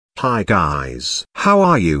Hi guys. How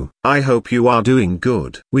are you? I hope you are doing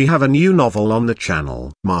good. We have a new novel on the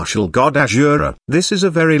channel, martialgodasura. This is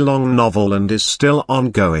a very long novel and is still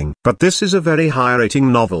ongoing, but this is a very high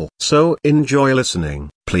rating novel, so enjoy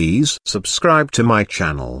listening. Please subscribe to my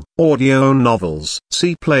channel, Audio Novels.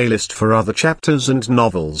 See playlist for other chapters and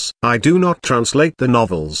novels. I do not translate the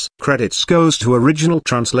novels. Credits goes to original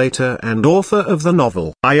translator and author of the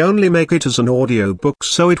novel. I only make it as an audiobook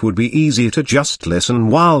so it would be easier to just listen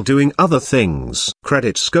while doing other things.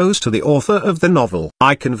 Credits goes to the author of the novel.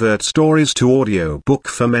 I convert stories to audiobook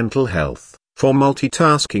for mental health, for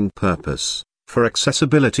multitasking purpose, for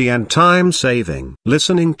accessibility and time saving.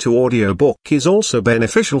 Listening to audiobook is also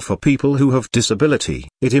beneficial for people who have disability.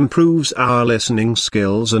 It improves our listening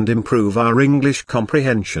skills and improve our English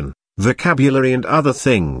comprehension, vocabulary and other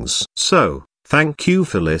things. So, thank you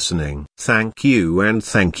for listening. Thank you and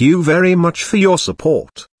thank you very much for your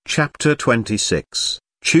support. Chapter 26.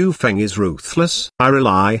 Chu Feng is ruthless. I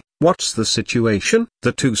rely. What's the situation?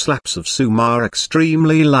 The two slaps of Sum are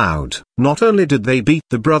extremely loud. Not only did they beat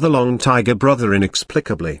the brother Long Tiger brother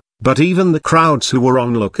inexplicably, but even the crowds who were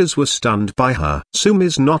onlookers were stunned by her. Sum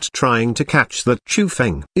is not trying to catch that Chu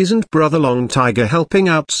Feng. Isn't brother Long Tiger helping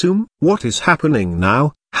out Sum? What is happening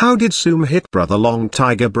now? How did Sum hit brother Long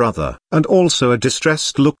Tiger brother? And also a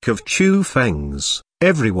distressed look of Chu Feng's.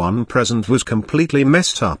 Everyone present was completely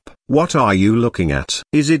messed up. What are you looking at?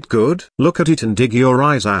 Is it good? Look at it and dig your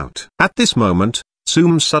eyes out. At this moment,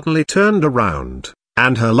 Sum suddenly turned around,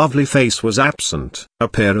 and her lovely face was absent. A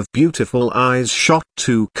pair of beautiful eyes shot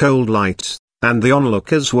two cold lights, and the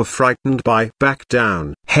onlookers were frightened by back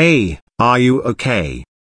down. Hey, are you okay?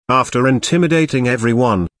 After intimidating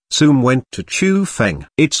everyone, Sum went to Chu Feng.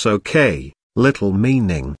 It's okay, little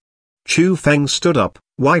meaning. Chu Feng stood up,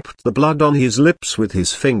 wiped the blood on his lips with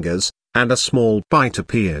his fingers, and a small bite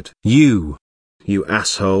appeared. You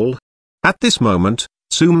asshole. At this moment,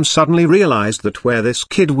 Sum suddenly realized that where this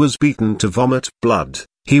kid was beaten to vomit blood,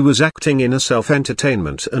 he was acting in a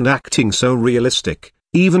self-entertainment and acting so realistic,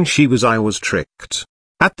 even I was tricked.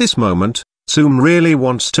 At this moment, Sum really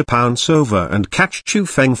wants to pounce over and catch Chu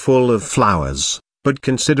Feng full of flowers, but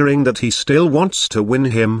considering that he still wants to win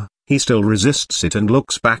him, he still resists it and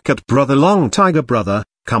looks back at brother Long Tiger brother,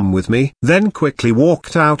 come with me, then quickly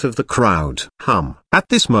walked out of the crowd. At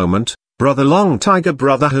this moment, brother Long Tiger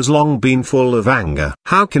brother has long been full of anger.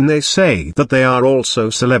 How can they say that they are also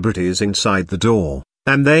celebrities inside the door,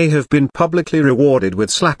 and they have been publicly rewarded with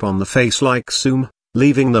slap on the face like Sum,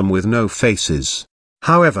 leaving them with no faces?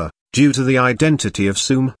 However, due to the identity of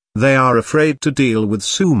Sum, they are afraid to deal with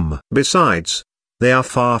Sum. Besides, they are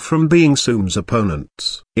far from being Sum's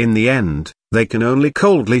opponents. In the end, they can only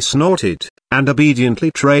coldly snort it, and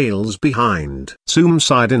obediently trails behind. Sum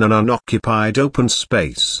sighed in an unoccupied open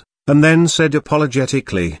space, and then said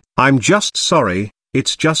apologetically, I'm just sorry,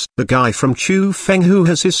 it's just the guy from Chu Feng who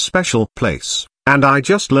has his special place, and I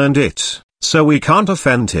just learned it, so we can't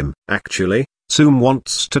offend him. Actually, Sum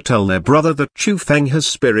wants to tell their brother that Chu Feng has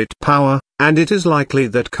spirit power, and it is likely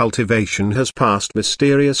that cultivation has passed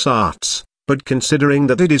mysterious arts. But considering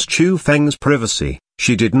that it is Chu Feng's privacy,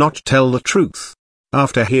 she did not tell the truth.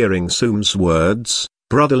 After hearing Sum's words,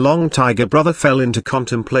 brother Long Tiger brother fell into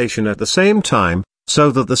contemplation at the same time,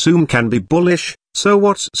 so that the Sum can be bullish. So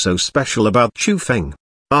what's so special about Chu Feng?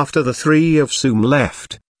 After the three of Sum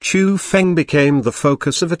left, Chu Feng became the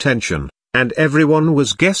focus of attention, and everyone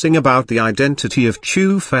was guessing about the identity of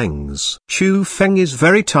Chu Feng's. Chu Feng is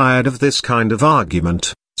very tired of this kind of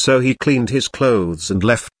argument. So he cleaned his clothes and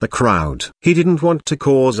left the crowd. He didn't want to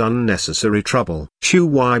cause unnecessary trouble. Chu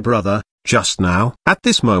Y brother, just now. At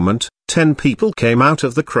this moment, 10 people came out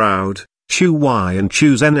of the crowd, Chu Y and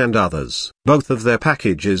Chu Zen and others. Both of their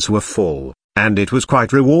packages were full, and it was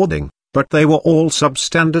quite rewarding, but they were all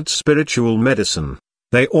substandard spiritual medicine.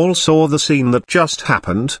 They all saw the scene that just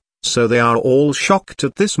happened, so they are all shocked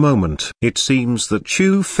at this moment. It seems that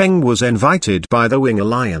Chu Feng was invited by the Wing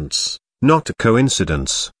Alliance. Not a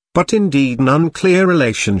coincidence, but indeed an unclear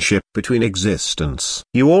relationship between existence.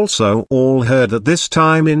 You also all heard at this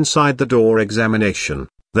time inside the door examination,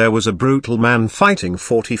 there was a brutal man fighting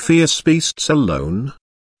 40 fierce beasts alone.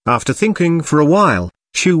 After thinking for a while,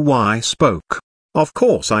 Chu Y spoke. Of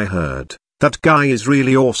course I heard. That guy is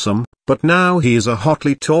really awesome, but now he is a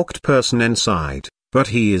hotly talked person inside, but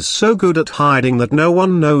he is so good at hiding that no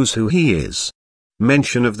one knows who he is.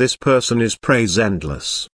 Mention of this person is praise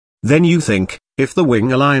endless. Then you think, if the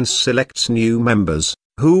Wing Alliance selects new members,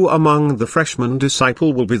 who among the freshman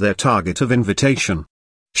disciple will be their target of invitation?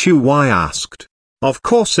 Chu Y asked. Of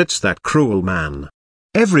course it's that cruel man.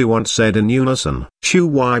 Everyone said in unison. Chu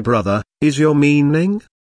Y brother, is your meaning?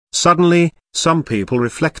 Suddenly, Some people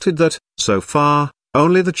reflected that, so far,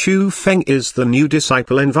 only the Chu Feng is the new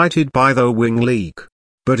disciple invited by the Wing League.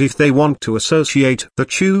 But if they want to associate the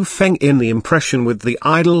Chu Feng in the impression with the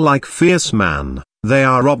idol-like fierce man, they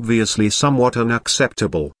are obviously somewhat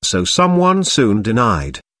unacceptable. So someone soon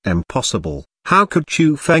denied, "Impossible, how could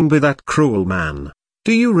Chu Feng be that cruel man?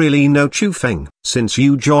 Do you really know Chu Feng? Since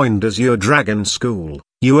you joined as your dragon school,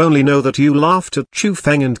 you only know that you laughed at Chu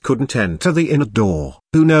Feng and couldn't enter the inner door.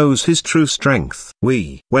 Who knows his true strength?"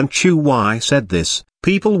 When Chu Y said this,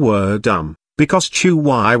 people were dumb, because Chu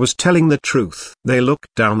Y was telling the truth. They looked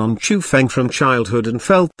down on Chu Feng from childhood and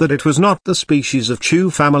felt that it was not the species of Chu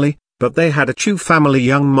family, but they had a Chu family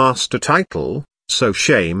young master title, so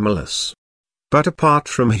shameless. But apart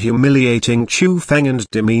from humiliating Chu Feng and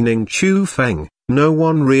demeaning Chu Feng, no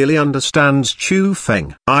one really understands Chu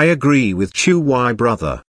Feng. I agree with Chu Y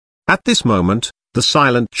brother. At this moment, the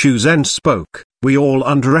silent Chu Zhen spoke. We all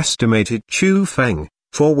underestimated Chu Feng,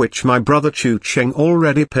 for which my brother Chu Cheng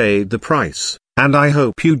already paid the price, and I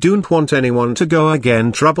hope you don't want anyone to go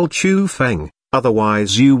again trouble Chu Feng,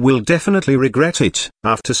 otherwise you will definitely regret it.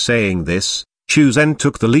 After saying this, Chu Zhen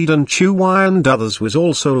took the lead and Chu Y and others was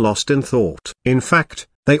also lost in thought. In fact,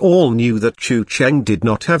 they all knew that Chu Cheng did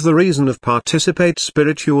not have the reason of participate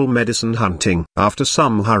spiritual medicine hunting. After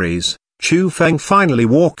some hurries, Chu Feng finally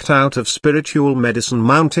walked out of Spiritual Medicine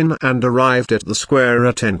Mountain and arrived at the square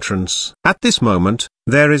at entrance. At this moment,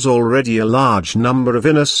 there is already a large number of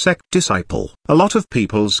inner sect disciple. A lot of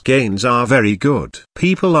people's gains are very good.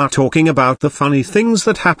 People are talking about the funny things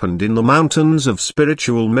that happened in the mountains of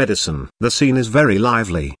spiritual medicine. The scene is very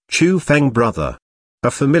lively. Chu Feng brother.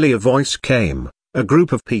 A familiar voice came. A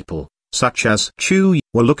group of people, such as Chu,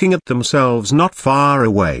 were looking at themselves not far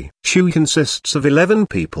away. Chu consists of 11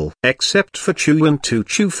 people. Except for Chu and 2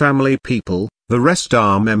 Chu family people, the rest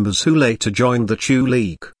are members who later joined the Chu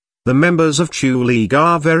League. The members of Chu League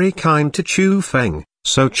are very kind to Chu Feng,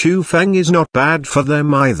 so Chu Feng is not bad for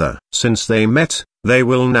them either. Since they met, they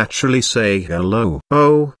will naturally say hello.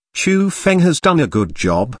 Oh, Chu Feng has done a good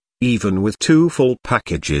job, even with 2 full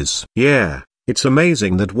packages. Yeah. It's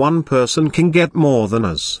amazing that one person can get more than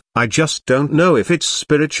us. I just don't know if it's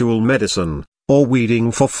spiritual medicine, or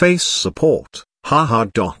weeding for face support, haha.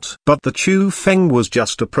 But the Chu Feng was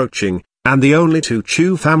just approaching, and the only 2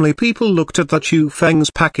 Chu family people looked at the Chu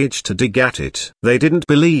Feng's package to dig at it. They didn't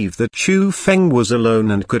believe that Chu Feng was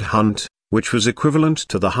alone and could hunt, which was equivalent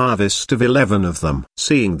to the harvest of 11 of them.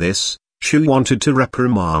 Seeing this, Chu wanted to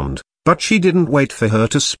reprimand, but she didn't wait for her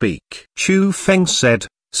to speak. Chu Feng said,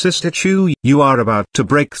 "Sister Chu, you are about to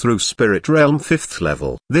break through Spirit Realm 5th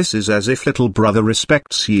level. This is as if little brother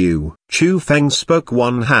respects you." Chu Feng spoke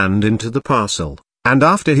one hand into the parcel, and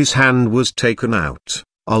after his hand was taken out,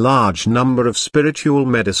 a large number of spiritual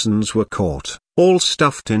medicines were caught, all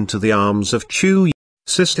stuffed into the arms of Chu.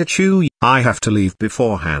 "Sister Chu, I have to leave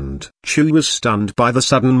beforehand." Chu was stunned by the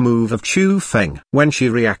sudden move of Chu Feng. When she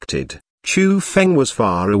reacted, Chu Feng was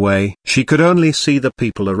far away. She could only see the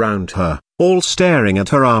people around her, all staring at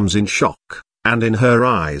her arms in shock, and in her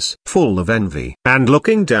eyes full of envy. And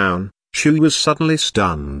looking down, Chu was suddenly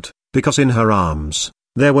stunned, because in her arms,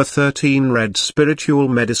 there were 13 red spiritual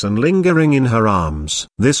medicine lingering in her arms.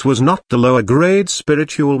 This was not the lower grade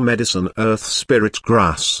spiritual medicine Earth Spirit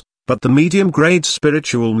Grass, but the medium grade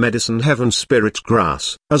spiritual medicine Heaven Spirit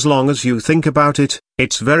Grass. As long as you think about it,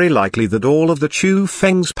 it's very likely that all of the Chu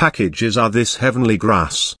Feng's packages are this heavenly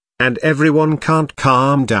grass, and everyone can't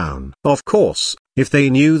calm down. Of course, if they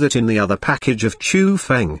knew that in the other package of Chu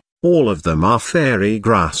Feng, all of them are fairy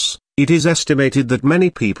grass, it is estimated that many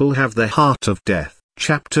people have the heart of death.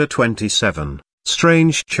 Chapter 27,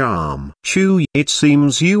 Strange Charm. Chu, it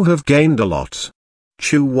seems you have gained a lot.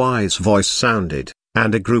 Chu Y's voice sounded,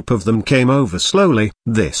 and a group of them came over slowly.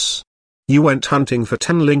 You went hunting for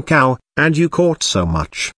Tenling Cow, and you caught so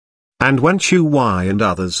much. And when Chu Y and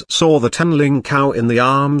others saw the Tenling Cow in the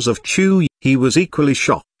arms of Chu, he was equally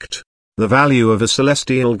shocked. The value of a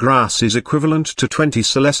celestial grass is equivalent to 20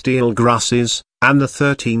 celestial grasses, and the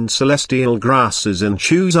 13 celestial grasses in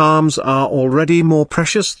Chu's arms are already more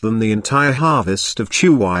precious than the entire harvest of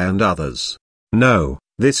Chu Y and others. No,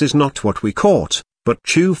 this is not what we caught, but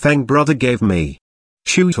Chu Feng brother gave me.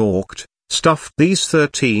 Chu talked, stuffed these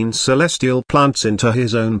 13 celestial plants into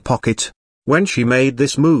his own pocket. When she made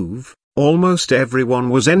this move, almost everyone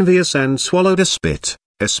was envious and swallowed a spit,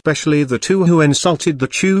 especially the 2 who insulted the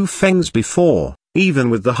Chu Fengs before, even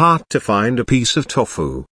with the heart to find a piece of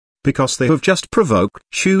tofu. Because they have just provoked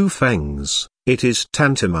Chu Fengs, it is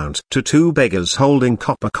tantamount to 2 beggars holding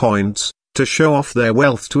copper coins, to show off their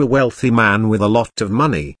wealth to a wealthy man with a lot of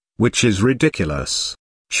money, which is ridiculous.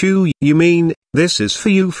 Chu, you mean, This is for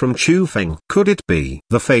you from Chu Feng. Could it be?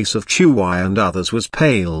 The face of Chu Wai and others was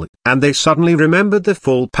pale, and they suddenly remembered the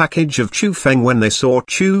full package of Chu Feng when they saw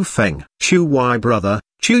Chu Feng. Chu Wai brother,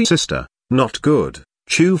 Chu sister, not good.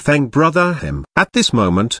 Chu Feng brother him. At this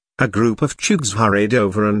moment, a group of Chugs hurried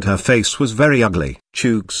over and her face was very ugly.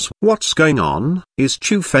 Chugs, what's going on? Is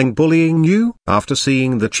Chu Feng bullying you? After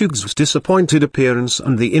seeing the Chugs' disappointed appearance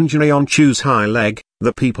and the injury on Chu's high leg,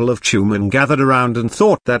 the people of Chumen gathered around and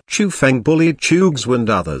thought that Chu Feng bullied Chugs and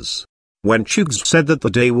others. When Chugs said that the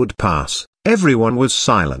day would pass, everyone was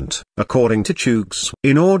silent. According to Chugs,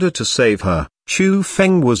 in order to save her, Chu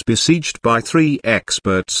Feng was besieged by 3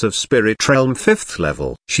 experts of spirit realm 5th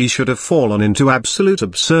level. She should have fallen into absolute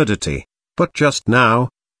absurdity. But just now,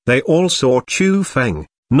 they all saw Chu Feng.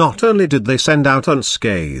 Not only did they send out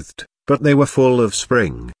unscathed, but they were full of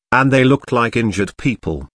spring, and they looked like injured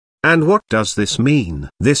people. And what does this mean?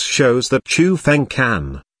 This shows that Chu Feng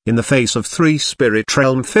can, in the face of 3 spirit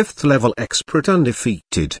realm 5th level expert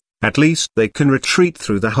undefeated, at least they can retreat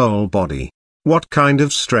through the whole body. What kind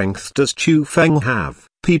of strength does Chu Feng have?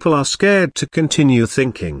 People are scared to continue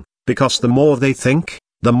thinking, because the more they think,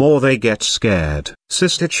 the more they get scared.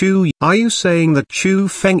 Sister Chu, are you saying that Chu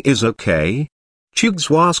Feng is okay?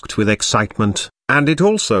 Chugs asked with excitement, and it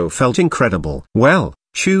also felt incredible. Well,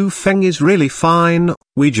 Chu Feng is really fine,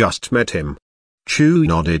 we just met him. Chu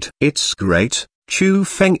nodded. It's great, Chu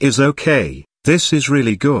Feng is okay, this is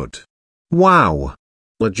really good. Wow.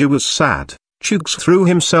 Laju was sad. Chugs threw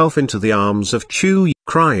himself into the arms of Chu,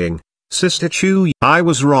 crying, Sister Chu, I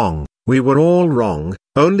was wrong, we were all wrong,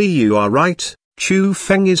 only you are right. Chu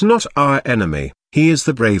Feng is not our enemy, he is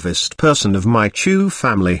the bravest person of my Chu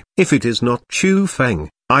family. If it is not Chu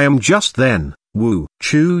Feng, I am just then. Wu.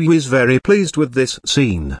 Chu is very pleased with this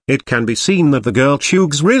scene. It can be seen that the girl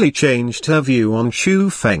Chugs really changed her view on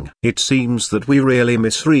Chu Feng. It seems that we really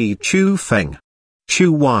misread Chu Feng.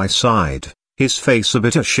 Chu Wai sighed, his face a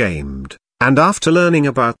bit ashamed. And after learning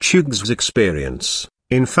about Chug's experience,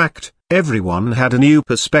 in fact, everyone had a new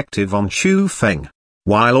perspective on Chu Feng.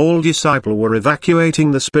 While all disciples were evacuating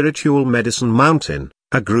the spiritual medicine mountain,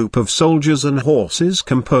 a group of soldiers and horses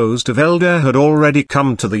composed of elder had already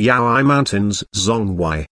come to the Yaoi Mountains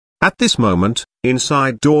Zhongwei. At this moment,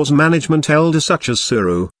 inside doors management elders such as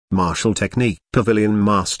Suru, martial technique pavilion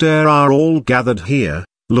master are all gathered here,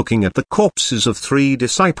 looking at the corpses of 3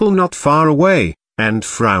 disciples not far away, and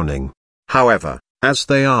frowning. However, as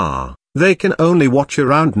they are, they can only watch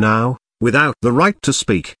around now, without the right to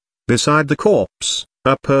speak. Beside the corpse,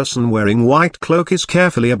 a person wearing white cloak is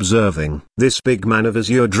carefully observing. This big man of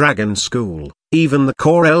Azure Dragon School, even the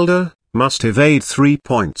core elder, must evade 3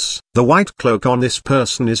 points. The white cloak on this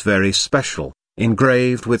person is very special,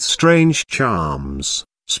 engraved with strange charms,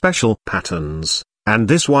 special patterns, and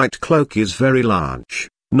this white cloak is very large,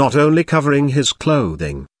 not only covering his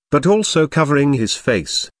clothing, but also covering his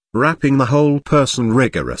face, wrapping the whole person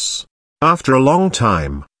rigorous. After a long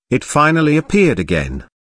time, it finally appeared again.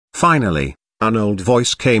 Finally, an old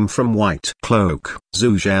voice came from White Cloak.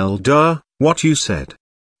 Zugelda, what you said?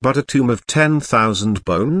 But a tomb of 10,000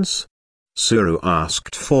 bones? Suru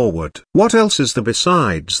asked forward. What else is there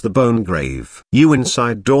besides the bone grave? You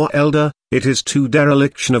inside door elder, it is to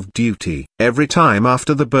dereliction of duty. Every time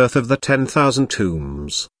after the birth of the 10,000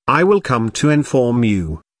 tombs, I will come to inform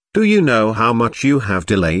you. Do you know how much you have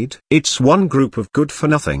delayed? It's one group of good for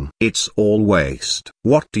nothing. It's all waste.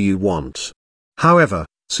 What do you want? However,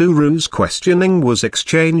 Suru's questioning was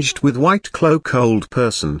exchanged with White Cloak old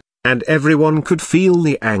person, and everyone could feel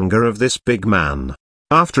the anger of this big man.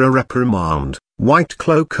 After a reprimand, White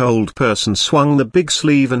Cloak old person swung the big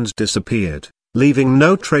sleeve and disappeared, leaving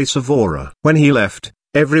no trace of aura. When he left,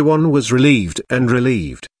 everyone was relieved and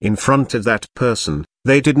relieved. In front of that person,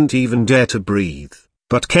 they didn't even dare to breathe,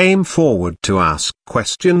 but came forward to ask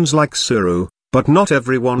questions like Suru, but not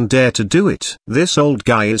everyone dare to do it. This old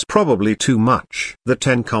guy is probably too much. The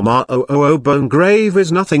 10,000 bone grave is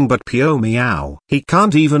nothing but pure meow. He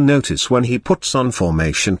can't even notice when he puts on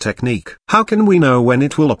formation technique. How can we know when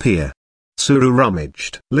it will appear? Suru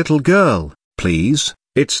rummaged. Little girl, please,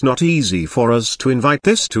 it's not easy for us to invite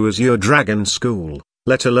this to Azure Dragon School,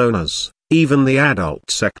 let alone us, even the adult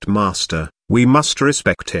sect master, we must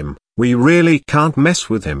respect him, we really can't mess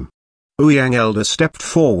with him. Ouyang Elder stepped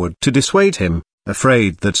forward to dissuade him,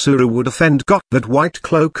 afraid that Suru would offend that White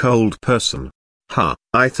Cloak old person.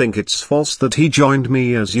 I think it's false that he joined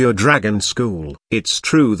me as your dragon school. It's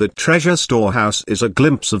true that treasure storehouse is a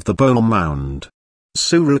glimpse of the bone mound.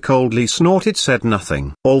 Suru coldly snorted, said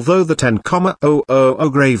nothing. Although the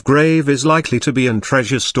 10,000 grave is likely to be an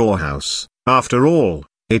treasure storehouse, after all,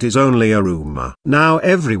 it is only a rumor. Now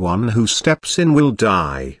everyone who steps in will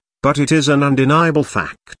die. but it is an undeniable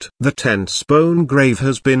fact. The 10th bone grave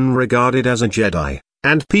has been regarded as a Jedi,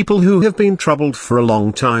 and people who have been troubled for a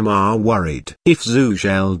long time are worried. If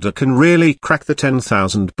Zugelda can really crack the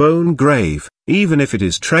 10,000 bone grave, even if it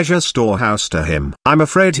is treasure storehouse to him, I'm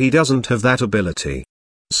afraid he doesn't have that ability.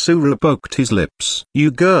 Sura poked his lips. You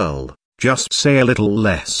girl, just say a little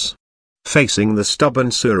less. Facing the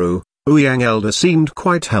stubborn Suru, Ouyang Elder seemed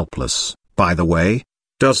quite helpless. By the way,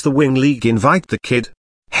 does the Wing League invite the kid?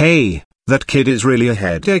 Hey, that kid is really a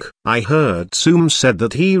headache. I heard Sum said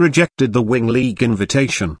that he rejected the Wing League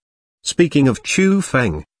invitation. Speaking of Chu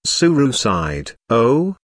Feng, Suru sighed.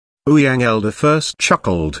 Oh? Ouyang Elder first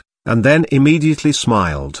chuckled, and then immediately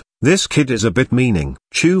smiled. This kid is a bit meaning.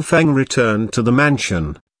 Chu Feng returned to the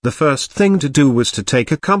mansion. The first thing to do was to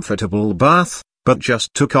take a comfortable bath, but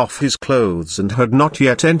just took off his clothes and had not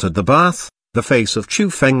yet entered the bath. The face of Chu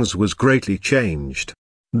Feng's was greatly changed.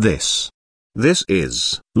 This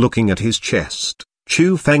is. Looking at his chest,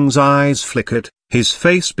 Chu Feng's eyes flickered, his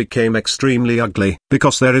face became extremely ugly.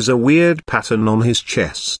 Because there is a weird pattern on his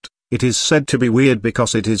chest. It is said to be weird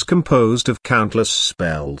because it is composed of countless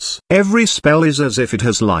spells. Every spell is as if it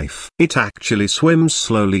has life. It actually swims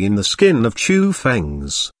slowly in the skin of Chu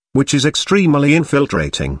Feng's, which is extremely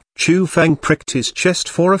infiltrating. Chu Feng pricked his chest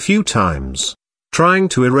for a few times, trying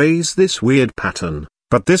to erase this weird pattern,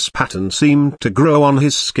 but this pattern seemed to grow on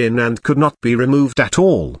his skin and could not be removed at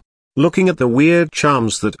all. Looking at the weird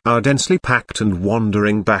charms that are densely packed and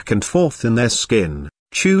wandering back and forth in their skin,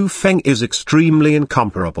 Chu Feng is extremely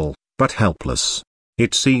incomparable, but helpless.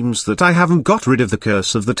 It seems that I haven't got rid of the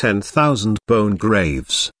curse of the 10,000 bone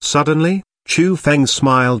graves. Suddenly, Chu Feng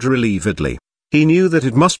smiled relievedly. He knew that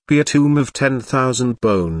it must be a tomb of 10,000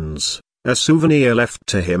 bones, a souvenir left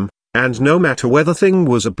to him, and no matter whether thing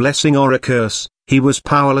was a blessing or a curse, he was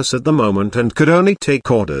powerless at the moment and could only take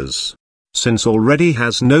orders. Since already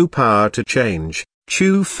has no power to change,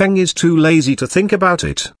 Chu Feng is too lazy to think about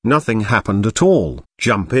it. Nothing happened at all.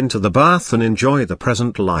 Jump into the bath and enjoy the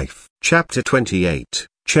present life. Chapter 28,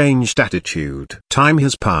 Changed Attitude. Time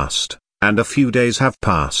has passed, and a few days have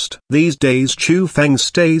passed. These days Chu Feng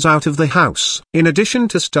stays out of the house. In addition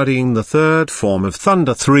to studying the third form of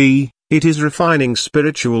Thunder 3, it is refining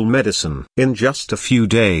spiritual medicine. In just a few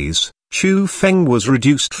days, Chu Feng was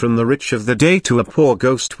reduced from the rich of the day to a poor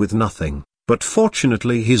ghost with nothing. But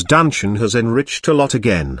fortunately his dungeon has enriched a lot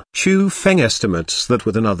again. Chu Feng estimates that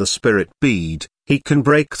with another spirit bead, he can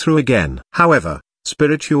break through again. However,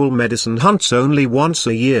 spiritual medicine hunts only once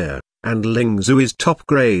a year, and Lingzu is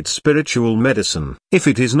top-grade spiritual medicine. If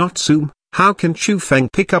it is not Sum, how can Chu Feng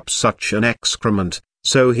pick up such an excrement?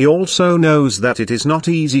 So he also knows that it is not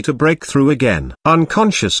easy to break through again.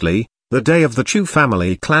 Unconsciously, the day of the Chu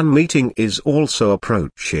family clan meeting is also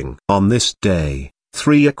approaching. On this day,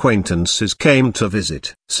 3 acquaintances came to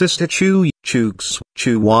visit. Sister Chu, Chugs,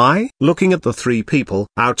 Chu Y. Looking at the 3 people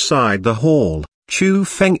outside the hall, Chu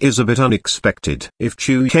Feng is a bit unexpected. If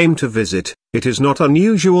Chu came to visit, it is not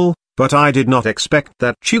unusual, but I did not expect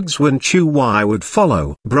that Chugs and Chu Y would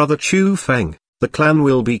follow. Brother Chu Feng, the clan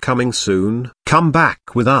will be coming soon. Come back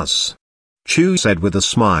with us, Chu said with a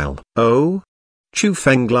smile. Oh? Chu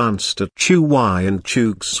Feng glanced at Chu Y and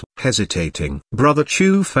Chugs, hesitating. Brother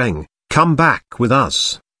Chu Feng, come back with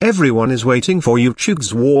us. Everyone is waiting for you.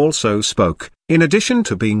 Chugs also spoke. In addition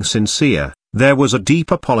to being sincere, there was a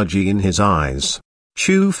deep apology in his eyes.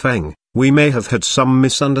 Chu Feng, we may have had some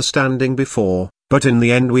misunderstanding before, but in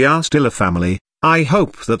the end we are still a family. I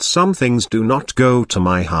hope that some things do not go to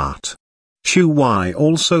my heart. Chu Y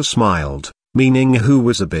also smiled, meaning who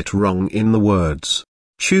was a bit wrong in the words.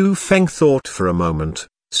 Chu Feng thought for a moment,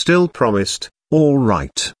 still promised, all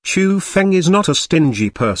right. Chu Feng is not a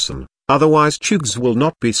stingy person, otherwise Chugs will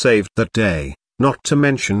not be saved that day. Not to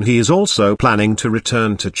mention he is also planning to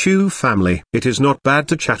return to Chu family. It is not bad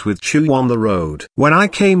to chat with Chu on the road. When I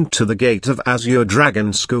came to the gate of Azure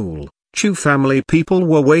Dragon School, Chu family people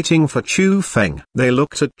were waiting for Chu Feng. They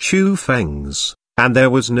looked at Chu Feng's, and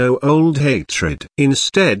there was no old hatred.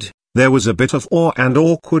 Instead, there was a bit of awe and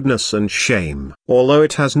awkwardness and shame. Although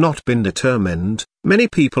it has not been determined, many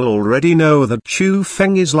people already know that Chu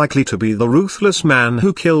Feng is likely to be the ruthless man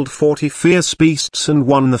who killed 40 fierce beasts and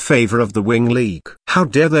won the favor of the Wing League. How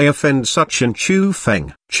dare they offend such an Chu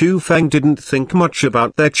Feng? Chu Feng didn't think much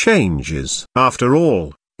about their changes. After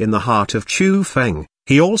all, in the heart of Chu Feng,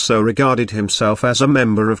 he also regarded himself as a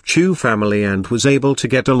member of Chu family and was able to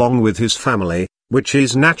get along with his family, which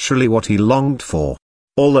is naturally what he longed for.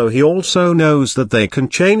 Although he also knows that they can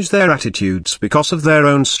change their attitudes because of their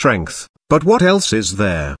own strength, but what else is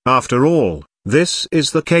there? After all, this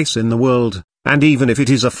is the case in the world, and even if it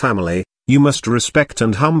is a family, you must respect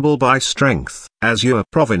and humble by strength. ASURA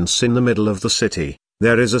province in the middle of the city,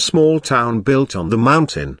 there is a small town built on the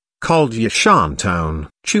mountain, called Yishan Town.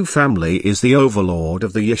 Chu family is the overlord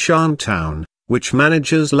of the Yishan Town, which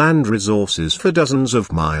manages land resources for dozens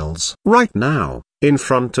of miles. Right now, in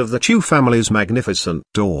front of the Chu family's magnificent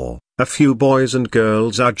door, a few boys and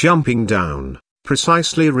girls are jumping down,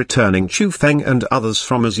 precisely returning Chu Feng and others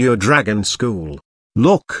from ASURA Dragon School.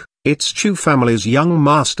 Look, it's Chu family's young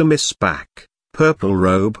master Miss back, purple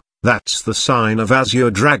robe, that's the sign of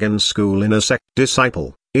ASURA Dragon School in a sect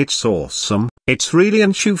disciple. It's awesome, it's really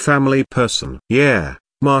an Chu family person. Yeah,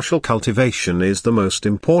 martial cultivation is the most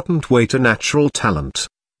important way to natural talent.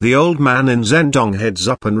 The old man in Zendong heads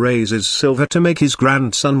up and raises silver to make his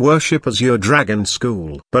grandson worship ASURA Dragon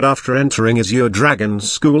School. But after entering ASURA Dragon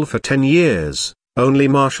School for 10 years, only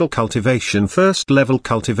martial cultivation first level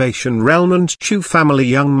cultivation realm and Chu family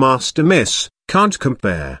young master Miss can't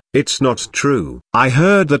compare. It's not true. I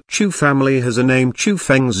heard that Chu family has a name Chu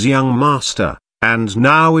Feng's young master, and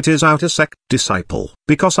now it is out a sect disciple.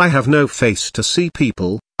 Because I have no face to see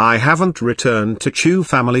people, I haven't returned to Chu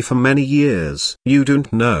family for many years. You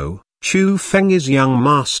don't know, Chu Feng is young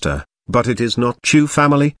master, but it is not Chu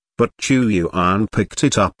family, but Chu Yuan picked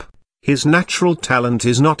it up. His natural talent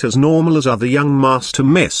is not as normal as other young master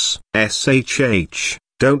Miss. SHH,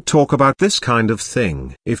 don't talk about this kind of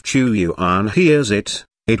thing. If Chu Yuan hears it,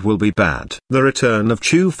 it will be bad. The return of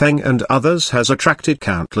Chu Feng and others has attracted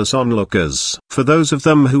countless onlookers. For those of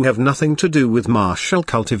them who have nothing to do with martial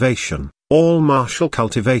cultivation, all martial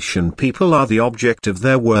cultivation people are the object of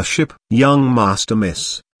their worship. Young Master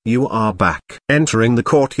Miss, you are back. Entering the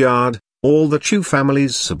courtyard, all the Chu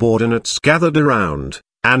family's subordinates gathered around,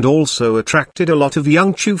 and also attracted a lot of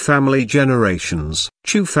young Chu family generations.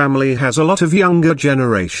 Chu family has a lot of younger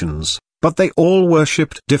generations, but they all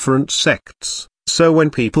worshipped different sects. So when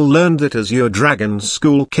people learned that ASURA Dragon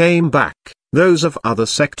School came back, those of other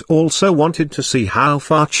sect also wanted to see how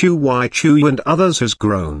far Chu and others has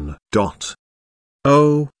grown.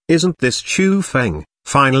 Oh, isn't this Chu Feng,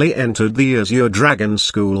 finally entered the ASURA Dragon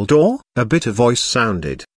School door? A bitter voice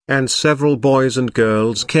sounded, and several boys and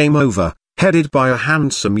girls came over, headed by a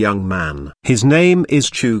handsome young man. His name is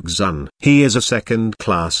Chu Xun. He is a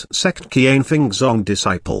second-class sect Qianfengzong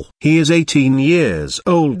disciple. He is 18 years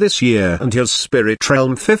old this year and has spirit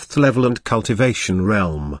realm 5th level and cultivation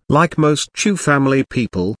realm. Like most Chu family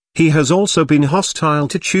people, he has also been hostile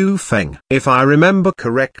to Chu Feng. If I remember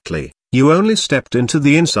correctly, you only stepped into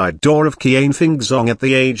the inside door of Qianfengzong at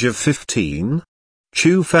the age of 15?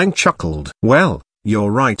 Chu Feng chuckled. Well, you're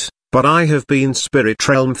right. But I have been spirit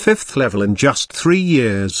realm 5th level in just 3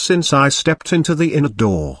 years since I stepped into the inner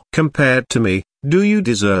door. Compared to me, do you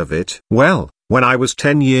deserve it? Well, when I was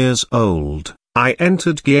 10 years old, I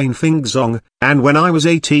entered Qianfengzong, and when I was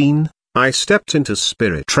 18, I stepped into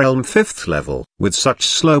spirit realm 5th level. With such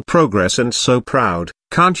slow progress and so proud,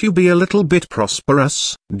 can't you be a little bit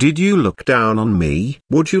prosperous? Did you look down on me?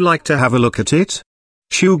 Would you like to have a look at it?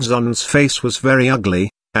 Chu Xun's face was very ugly,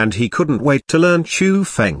 and he couldn't wait to learn Chu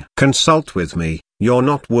Feng. Consult with me, you're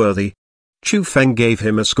not worthy. Chu Feng gave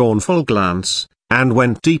him a scornful glance, and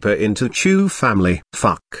went deeper into Chu family.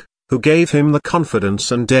 Fuck, who gave him the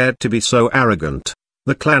confidence and dared to be so arrogant?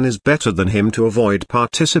 The clan is better than him to avoid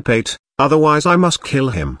participate, otherwise I must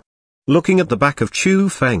kill him. Looking at the back of Chu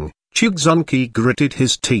Feng, Chu Xunqi gritted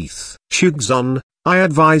his teeth. Chu Xun, I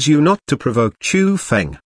advise you not to provoke Chu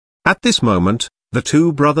Feng. At this moment, the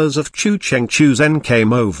two brothers of Chu Cheng Chu Zhen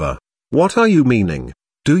came over. What are you meaning?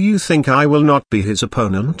 Do you think I will not be his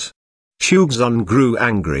opponent? Chu Xun grew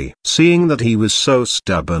angry. Seeing that he was so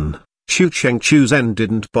stubborn, Chu Cheng Chu Zhen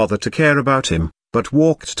didn't bother to care about him, but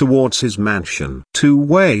walked towards his mansion. 2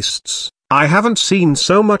 wastes, I haven't seen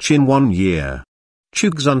so much in 1 year.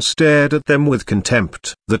 Chu Xun stared at them with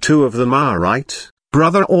contempt. The two of them are right.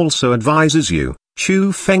 Brother also advises you.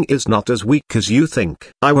 Chu Feng is not as weak as you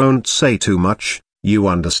think. I won't say too much, you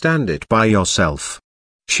understand it by yourself.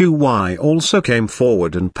 Chu Y also came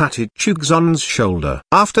forward and patted Chu Xun's shoulder.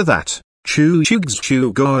 After that, Chu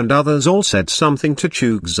Go and others all said something to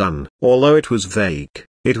Chu Xun. Although it was vague,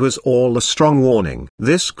 it was all a strong warning.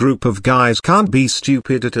 This group of guys can't be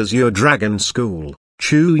stupid at ASURA Dragon School.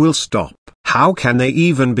 Chu will stop. How can they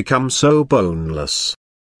even become so boneless?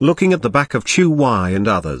 Looking at the back of Chu Y and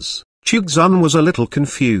others, Chu Xun was a little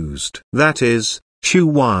confused. That is, Chu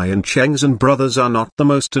Y and Cheng's brothers are not the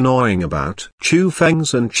most annoying about Chu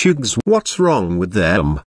Feng's and Chu's. What's wrong with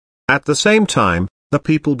them? At the same time, the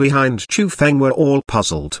people behind Chu Feng were all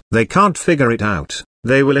puzzled. They can't figure it out.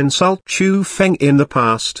 They will insult Chu Feng in the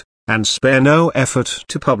past, and spare no effort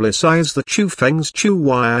to publicize the Chu Feng's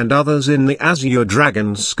Chuhua and others in the Azure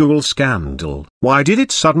Dragon School scandal. Why did it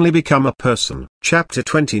suddenly become a person? Chapter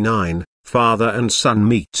 29. Father and son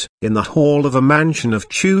meet. In the hall of a mansion of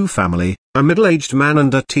Chu family, a middle-aged man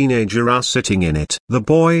and a teenager are sitting in it. The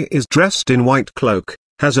boy is dressed in white cloak,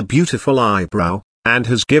 has a beautiful eyebrow, and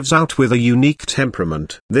gives out with a unique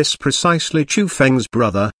temperament. This precisely Chu Feng's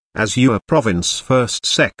brother, ASURA province first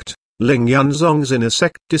sect, Ling Yunzong's inner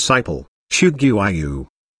sect disciple, Chu Guiyu.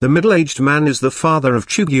 The middle-aged man is the father of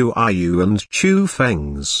Chu Guiyu and Chu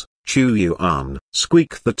Feng's, Chu Yuan.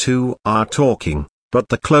 Squeak. The two are talking, but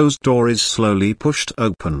the closed door is slowly pushed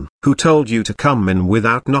open. Who told you to come in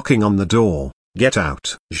without knocking on the door? Get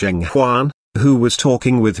out. Zheng Huan, who was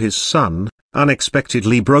talking with his son,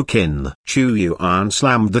 unexpectedly broke in. Chu Yuan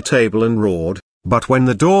slammed the table and roared, but when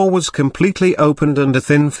the door was completely opened and a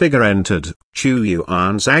thin figure entered, Chu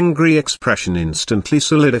Yuan's angry expression instantly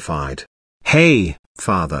solidified. Hey,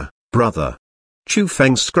 father, brother. Chu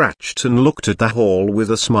Feng scratched and looked at the hall with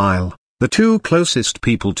a smile. The two closest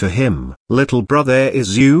people to him. Little brother,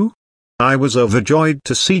 is you? I was overjoyed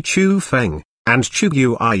to see Chu Feng, and Chu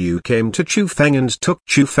Guiyu came to Chu Feng and took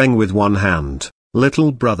Chu Feng with one hand.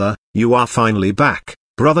 Little brother, you are finally back.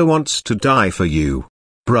 Brother wants to die for you.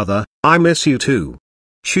 Brother, I miss you too.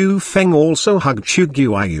 Chu Feng also hugged Chu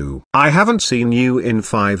Guiyu. I haven't seen you in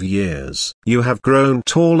 5 years. You have grown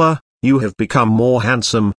taller, you have become more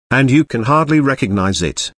handsome, and you can hardly recognize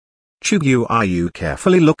it. Chu Guiyu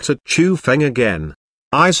carefully looked at Chu Feng again,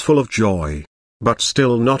 eyes full of joy, but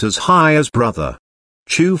still not as high as brother.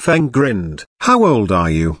 Chu Feng grinned. How old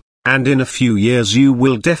are you? And in a few years you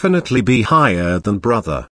will definitely be higher than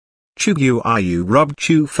brother. Chu Guiyu rubbed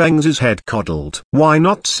Chu Feng's head, coddled. Why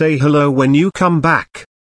not say hello when you come back?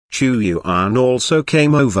 Chu Yuan also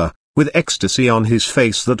came over, with ecstasy on his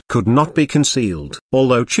face that could not be concealed.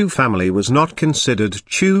 Although Chu family was not considered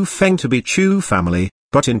Chu Feng to be Chu family,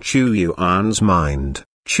 but in Chu Yuan's mind,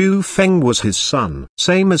 Chu Feng was his son.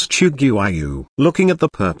 Same as Chu Guiyu. Looking at the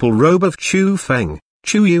purple robe of Chu Feng,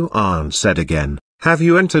 Chu Yuan said again, have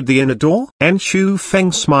you entered the inner door? And Chu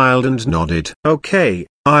Feng smiled and nodded. Okay,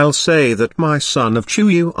 I'll say that my son of Chu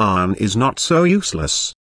Yuan is not so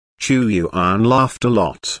useless. Chu Yuan laughed a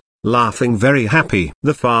lot, laughing very happy.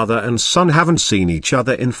 The father and son haven't seen each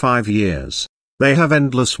other in 5 years. They have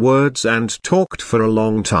endless words and talked for a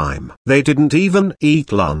long time. They didn't even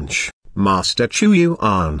eat lunch. Master Chu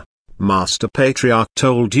Yuan, Master Patriarch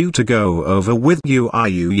told you to go over with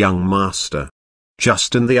Guiyu, young master.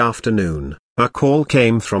 Just in the afternoon, a call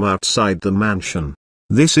came from outside the mansion.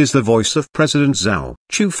 This is the voice of President Zhao.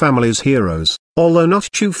 Chu family's heroes, although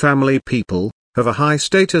not Chu family people, have a high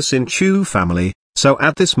status in Chu family, so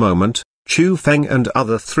at this moment, Chu Feng and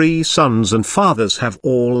other 3 sons and fathers have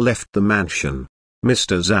all left the mansion.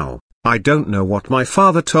 Mr. Zhao, I don't know what my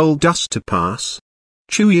father told us to pass.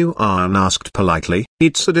 Chu Yuan asked politely.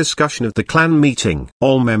 It's a discussion of the clan meeting.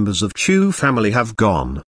 All members of Chu family have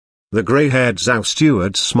gone. The grey-haired Zhao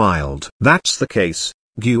steward smiled. That's the case,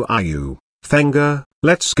 Guiyu. Fenga,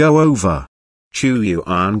 let's go over. Chu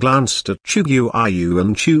Yuan glanced at Chu Guiyu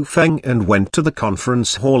and Chu Feng and went to the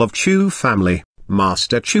conference hall of Chu family.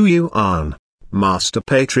 Master Chu Yuan, Master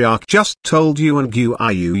Patriarch just told you and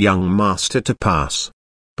Guiyu young master to pass.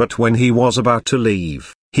 But when he was about to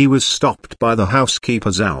leave, he was stopped by the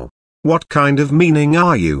housekeeper Zhao. What kind of meaning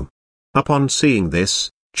are you? Upon seeing this,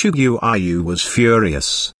 Chu Guiyu was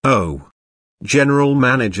furious. Oh. General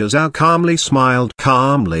Manager Zhao calmly smiled.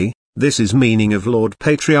 Calmly, this is meaning of Lord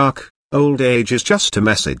Patriarch, old age is just a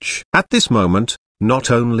message. At this moment,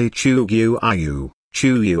 not only Chu Guiyu,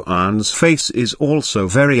 Chu Yuan's face is also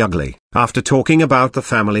very ugly. After talking about the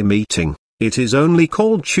family meeting, it is only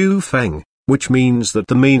called Chu Feng, which means that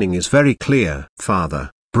the meaning is very clear. Father,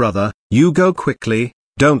 brother, you go quickly,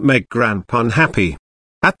 don't make Grandpa unhappy.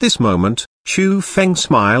 At this moment, Chu Feng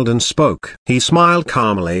smiled and spoke. He smiled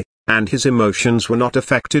calmly, and his emotions were not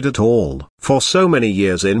affected at all. For so many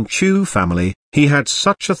years in Chu family, he had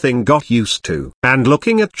such a thing got used to. And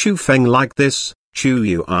looking at Chu Feng like this, Chu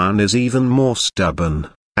Yuan is even more stubborn,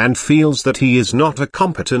 and feels that he is not a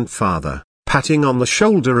competent father. Patting on the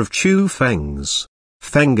shoulder of Chu Feng's.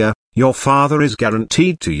 Fenga, your father is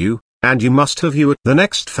guaranteed to you, and you must have you at the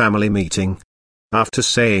next family meeting. After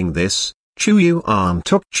saying this, Chu Yuan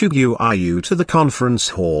took Chu Guiyu to the conference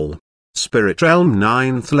hall. Spirit Realm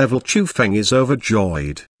 9th level. Chu Feng is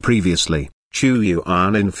overjoyed. Previously, Chu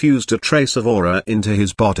Yuan infused a trace of aura into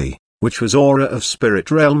his body, which was aura of Spirit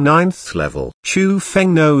Realm 9th level. Chu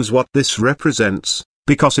Feng knows what this represents,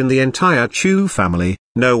 because in the entire Chu family,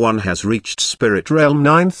 no one has reached Spirit Realm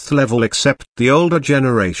 9th level except the older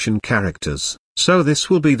generation characters. So this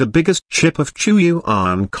will be the biggest chip of Chu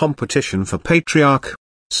Yuan competition for Patriarch.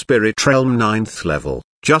 Spirit Realm 9th level,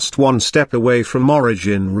 just one step away from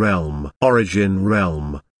Origin Realm. Origin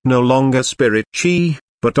Realm, no longer Spirit Chi,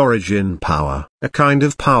 but Origin Power. A kind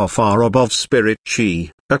of power far above Spirit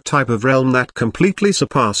Chi, a type of realm that completely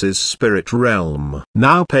surpasses Spirit Realm.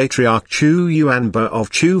 Now Patriarch Chu Yuanba of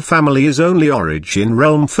Chu family is only Origin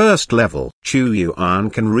Realm 1st level. Chu Yuan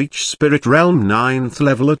can reach Spirit Realm 9th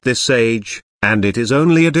level at this age, and it is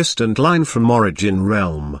only a distant line from Origin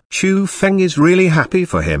Realm. Chu Feng is really happy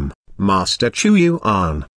for him. Master Chu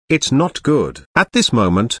Yuan, it's not good. At this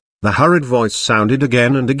moment, the hurried voice sounded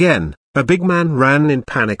again and again. A big man ran in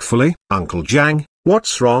panic fully. Uncle Jiang,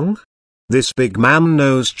 what's wrong? This big man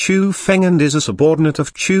knows Chu Feng and is a subordinate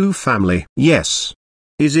of Chu family. Yes.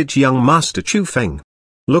 Is it young Master Chu Feng?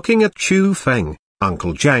 Looking at Chu Feng,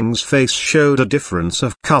 Uncle Jiang's face showed a difference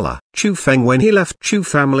of color. Chu Feng, when he left Chu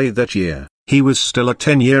family that year, he was still a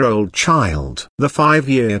 10-year-old child. The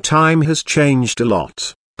 5-year time has changed a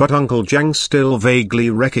lot, but Uncle Jiang still vaguely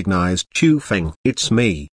recognized Chu Feng. It's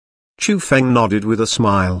me. Chu Feng nodded with a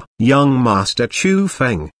smile. Young Master Chu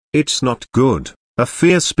Feng, it's not good. A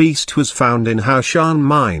fierce beast was found in Haoshan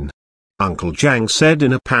mine. Uncle Jiang said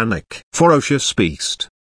in a panic. Ferocious beast.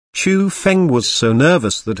 Chu Feng was so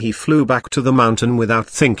nervous that he flew back to the mountain without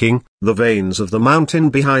thinking. The veins of the mountain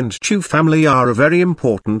behind Chu family are a very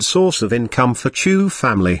important source of income for Chu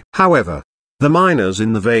family. However, the miners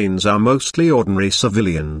in the veins are mostly ordinary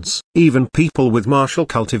civilians. Even people with martial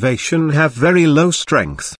cultivation have very low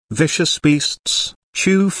strength. Vicious beasts,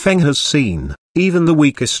 Chu Feng has seen, even the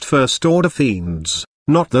weakest first-order fiends,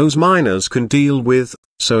 not those miners can deal with,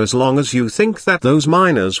 so as long as you think that those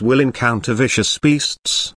miners will encounter vicious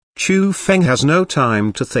beasts, Chu Feng has no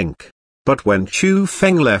time to think. But when Chu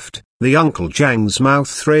Feng left, the Uncle Jiang's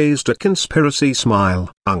mouth raised a conspiracy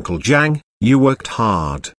smile. Uncle Jiang, you worked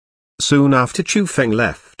hard. Soon after Chu Feng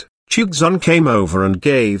left, Chu Xun came over and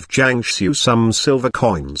gave Jiang Xiu some silver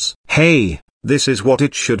coins. Hey, this is what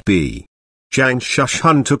it should be. Jiang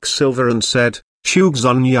Shushun took silver and said, Chu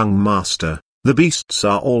Xun, young master, the beasts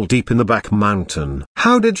are all deep in the back mountain.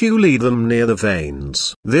 How did you lead them near the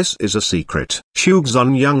veins? This is a secret. Chu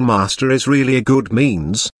Xun, young master, is really a good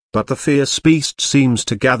means, but the fierce beast seems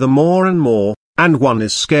to gather more and more, and one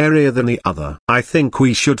is scarier than the other. I think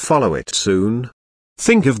we should follow it soon.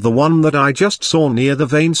 Think of the one that I just saw near the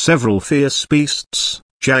vein. Several fierce beasts.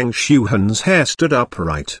 Jiang Shuhan's hair stood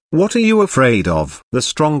upright. What are you afraid of? The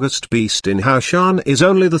strongest beast in Haoshan is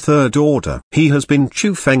only the 3rd order. He has been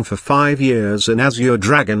Chu Feng for 5 years in Azure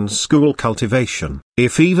Dragon School cultivation.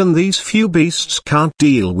 If even these few beasts can't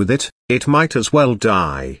deal with it, it might as well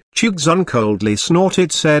die. Chu Xun coldly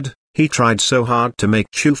snorted, said, he tried so hard to make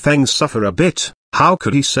Chu Feng suffer a bit. How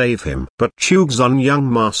could he save him? But Chu Xun,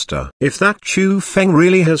 young master, if that Chu Feng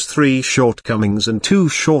really has 3 shortcomings and 2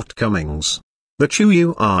 shortcomings, the Chu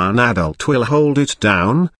Yuan adult will hold it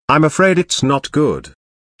down. I'm afraid it's not good.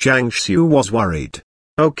 Jiang Xiu was worried.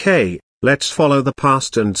 Okay, let's follow the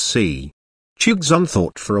past and see. Chu Xun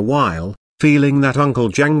thought for a while, feeling that Uncle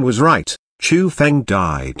Jiang was right. Chu Feng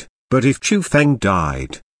died, but if Chu Feng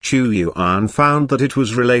died, Chu Yuan found that it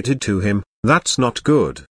was related to him. That's not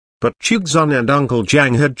good. But Chu Xun and Uncle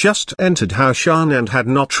Jiang had just entered Haoshan and had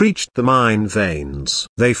not reached the mine veins.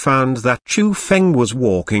 They found that Chu Feng was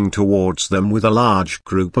walking towards them with a large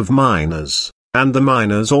group of miners, and the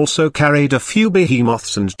miners also carried a few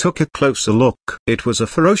behemoths and took a closer look. It was a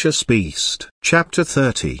ferocious beast. Chapter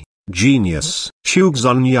 30. Genius. Chu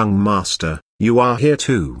Xun, young master, you are here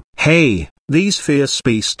too. Hey, these fierce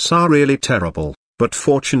beasts are really terrible, but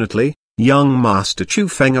fortunately, young Master Chu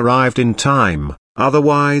Feng arrived in time.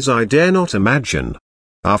 Otherwise I dare not imagine.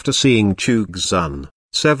 After seeing Chu Xun,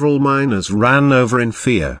 several miners ran over in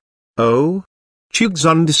fear. Oh? Chu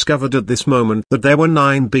Xun discovered at this moment that there were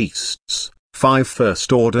 9 beasts, 5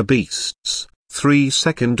 first-order beasts, 3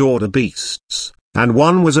 second-order beasts, and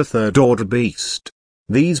 1 was a third-order beast.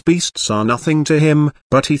 These beasts are nothing to him,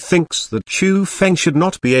 but he thinks that Chu Feng should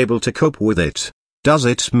not be able to cope with it. Does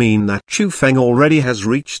it mean that Chu Feng already has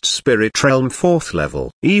reached Spirit Realm 4th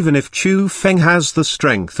level? Even if Chu Feng has the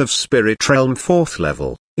strength of Spirit Realm 4th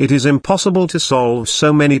level, it is impossible to solve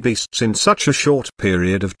so many beasts in such a short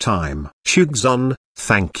period of time. Chu Xun,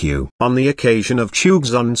 thank you. On the occasion of Chu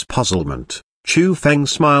Xun's puzzlement, Chu Feng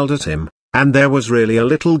smiled at him, and there was really a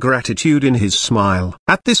little gratitude in his smile.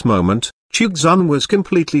 At this moment, Chu Xun was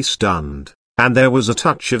completely stunned, and there was a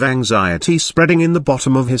touch of anxiety spreading in the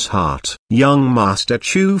bottom of his heart. Young Master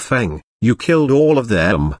Chu Feng, you killed all of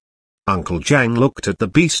them. Uncle Jiang looked at the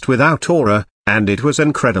beast without aura, and it was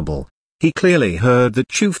incredible. He clearly heard that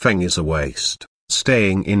Chu Feng is a waste.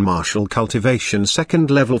 staying in martial cultivation 2nd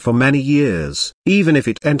level for many years. Even if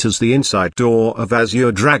it enters the inside door of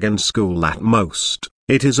ASURA Dragon School at most,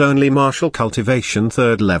 it is only martial cultivation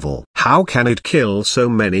 3rd level. How can it kill so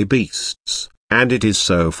many beasts, and it is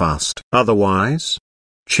so fast? Otherwise?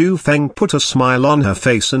 Chu Feng put a smile on her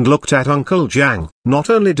face and looked at Uncle Jiang. Not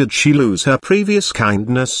only did she lose her previous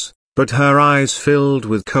kindness, but her eyes filled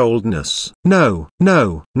with coldness. No,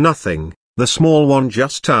 nothing, the small one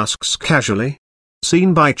just asks casually.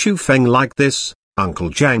 Seen by Chu Feng like this, Uncle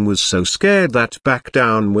Jiang was so scared that back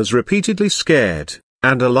down was repeatedly scared,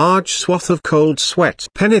 and a large swath of cold sweat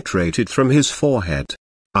penetrated from his forehead.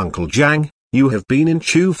 Uncle Jiang, you have been in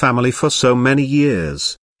Chu family for so many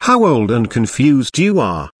years. How old and confused you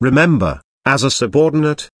are. Remember, as a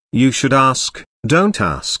subordinate, you should ask, don't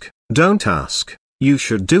ask, don't ask. You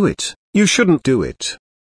should do it, you shouldn't do it.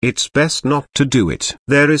 It's best not to do it.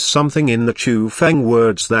 There is something in the Chu Feng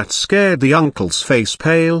words that scared the uncle's face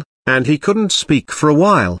pale, and he couldn't speak for a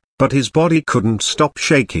while, but his body couldn't stop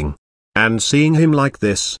shaking. And seeing him like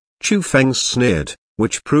this, Chu Feng sneered,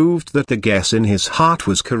 which proved that the guess in his heart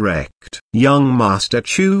was correct. Young Master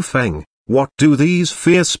Chu Feng, what do these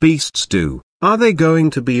fierce beasts do? Are they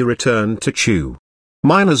going to be returned to Chu?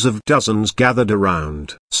 Miners of dozens gathered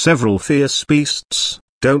around. Several fierce beasts,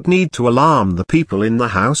 don't need to alarm the people in the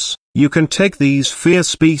house, you can take these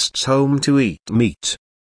fierce beasts home to eat meat.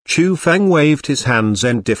 Chu Feng waved his hands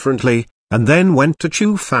indifferently, and then went to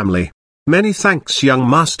Chu family. Many thanks young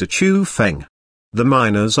Master Chu Feng. The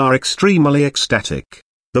miners are extremely ecstatic.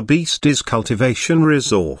 The beast is cultivation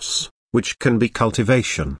resource, which can be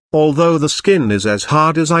cultivation. Although the skin is as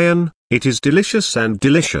hard as iron, it is delicious, and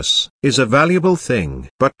delicious is a valuable thing.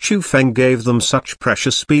 But Chu Feng gave them such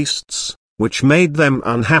precious beasts, which made them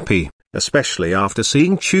unhappy, especially after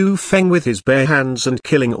seeing Chu Feng with his bare hands and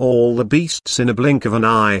killing all the beasts in a blink of an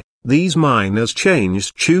eye. These miners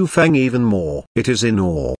changed Chu Feng even more. It is in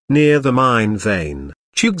awe. Near the mine vein,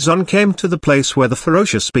 Chu Xun came to the place where the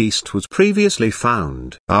ferocious beast was previously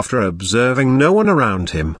found. After observing no one around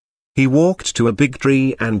him, he walked to a big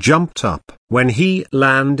tree and jumped up. When he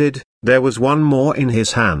landed, there was one more in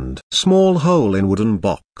his hand. Small hole in wooden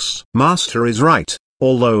box. Master is right,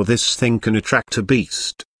 although this thing can attract a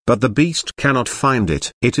beast, but the beast cannot find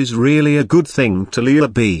it. It is really a good thing to lure a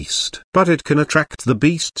beast, but it can attract the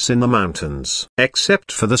beasts in the mountains.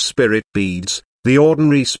 Except for the spirit beads, the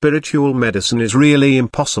ordinary spiritual medicine is really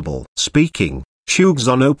impossible. Speaking, Chu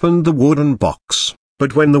Xun opened the wooden box,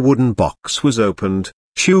 but when the wooden box was opened,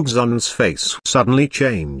 Chu Xun's face suddenly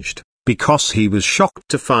changed, because he was shocked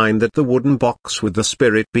to find that the wooden box with the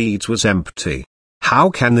spirit beads was empty. How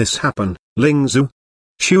can this happen, Lingzu?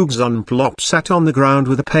 Chu Xun plop sat on the ground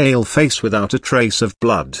with a pale face without a trace of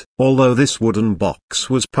blood. Although this wooden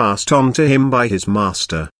box was passed on to him by his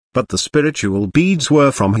master, but the spiritual beads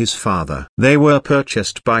were from his father. They were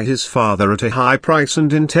purchased by his father at a high price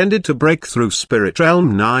and intended to break through spirit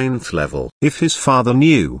realm 9th level. If his father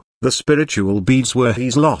knew, the spiritual beads were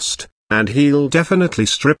his lost, and he'll definitely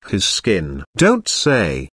strip his skin. Don't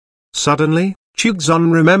say. Suddenly, Chu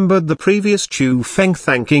Xun remembered the previous Chu Feng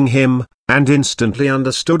thanking him, and instantly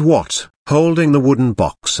understood what. Holding the wooden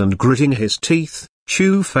box and gritting his teeth,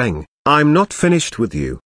 Chu Feng, I'm not finished with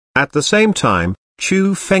you. At the same time,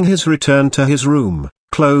 Chu Feng has returned to his room,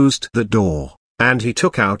 closed the door, and he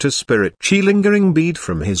took out a spirit chi lingering bead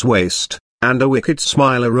from his waist, and a wicked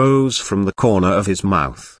smile arose from the corner of his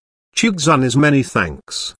mouth. Chu Xun is many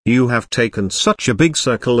thanks. You have taken such a big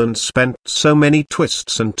circle and spent so many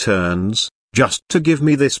twists and turns, just to give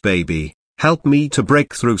me this baby. Help me to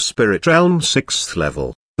break through spirit realm 6th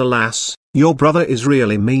level. Alas, your brother is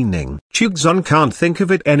really meaning. Chu Xun can't think of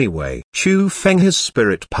it anyway. Chu Feng has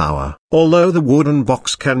spirit power. Although the wooden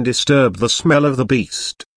box can disturb the smell of the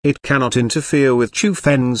beast, it cannot interfere with Chu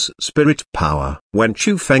Feng's spirit power. When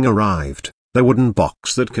Chu Feng arrived, the wooden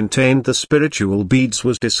box that contained the spiritual beads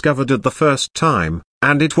was discovered at the first time,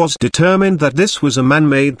 and it was determined that this was a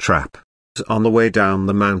man-made trap. On the way down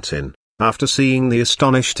the mountain, after seeing the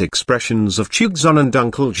astonished expressions of Chu Xun and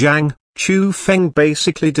Uncle Jiang, Chu Feng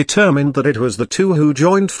basically determined that it was the two who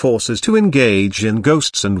joined forces to engage in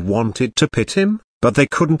ghosts and wanted to pit him, but they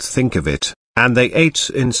couldn't think of it, and they ate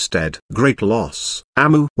instead. Great loss.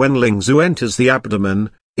 When Lingzu enters the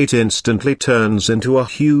abdomen, it instantly turns into a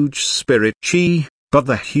huge spirit chi, but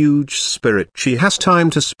the huge spirit chi has time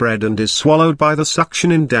to spread and is swallowed by the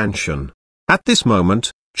suction in Danshan. At this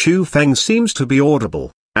moment, Chu Feng seems to be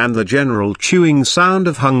audible, and the general chewing sound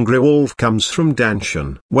of hungry wolf comes from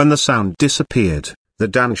Danshan. When the sound disappeared, the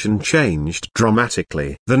Danshan changed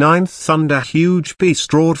dramatically. The 9th thunder huge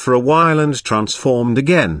beast roared for a while and transformed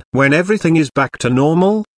again. When everything is back to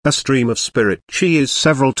normal, A stream of spirit chi is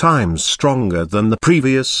several times stronger than the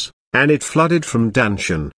previous, and it flooded from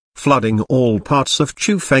Danshan, flooding all parts of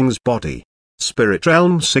Chu Feng's body. Spirit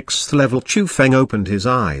Realm 6th level Chu Feng opened his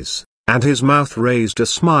eyes, and his mouth raised a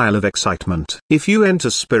smile of excitement. If you enter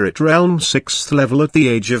Spirit Realm 6th level at the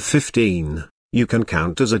age of 15, you can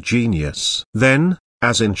count as a genius. Then,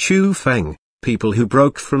 as in Chu Feng, people who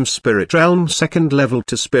broke from Spirit Realm 2nd level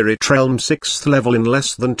to Spirit Realm 6th level in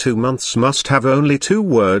less than 2 months must have only 2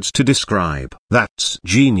 words to describe. That's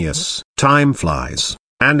genius. Time flies,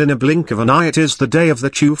 and in a blink of an eye it is the day of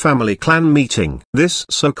the Chu family clan meeting. This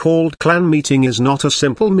so-called clan meeting is not a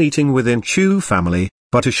simple meeting within Chu family,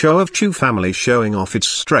 but a show of Chu family showing off its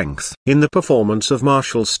strength. In the performance of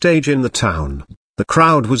martial stage in the town, the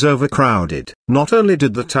crowd was overcrowded. Not only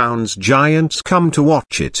did the town's giants come to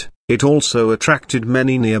watch it, it also attracted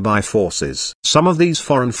many nearby forces. Some of these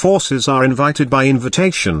foreign forces are invited by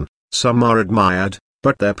invitation, some are admired,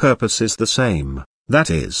 but their purpose is the same, that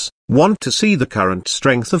is, want to see the current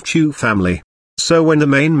strength of Chu family. So when the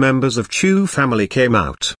main members of Chu family came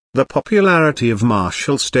out, the popularity of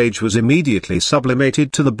martial stage was immediately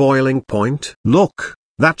sublimated to the boiling point. Look,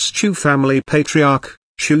 that's Chu family patriarch,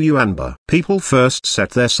 Chu Yuanba. People first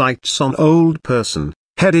set their sights on old person,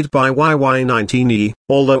 headed by YY19E.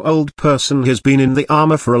 Although old person has been in the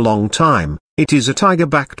armor for a long time, it is a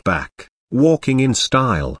tiger-backed back, walking in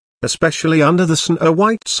style, especially under the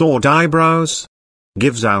snow-white sword eyebrows.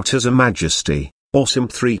 Gives out as a majesty, awesome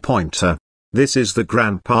 3-pointer. This is the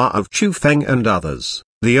grandpa of Chu Feng and others,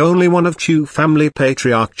 the only one of Chu family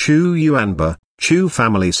patriarch Chu Yuanba. Chu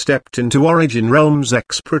family stepped into Origin Realms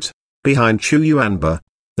expert. Behind Chu Yuanba,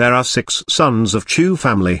 there are 6 sons of Chu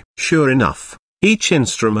family. Sure enough, each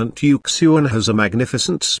instrument Wuxian has a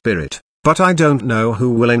magnificent spirit, but I don't know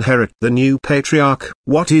who will inherit the new patriarch.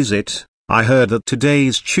 What is it? I heard that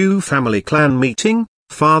today's Chu family clan meeting,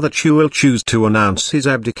 Father Chu will choose to announce his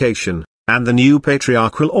abdication, and the new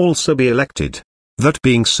patriarch will also be elected. That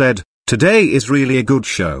being said, today is really a good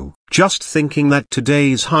show. Just thinking that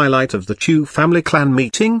today's highlight of the Chu family clan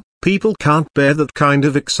meeting, people can't bear that kind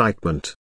of excitement.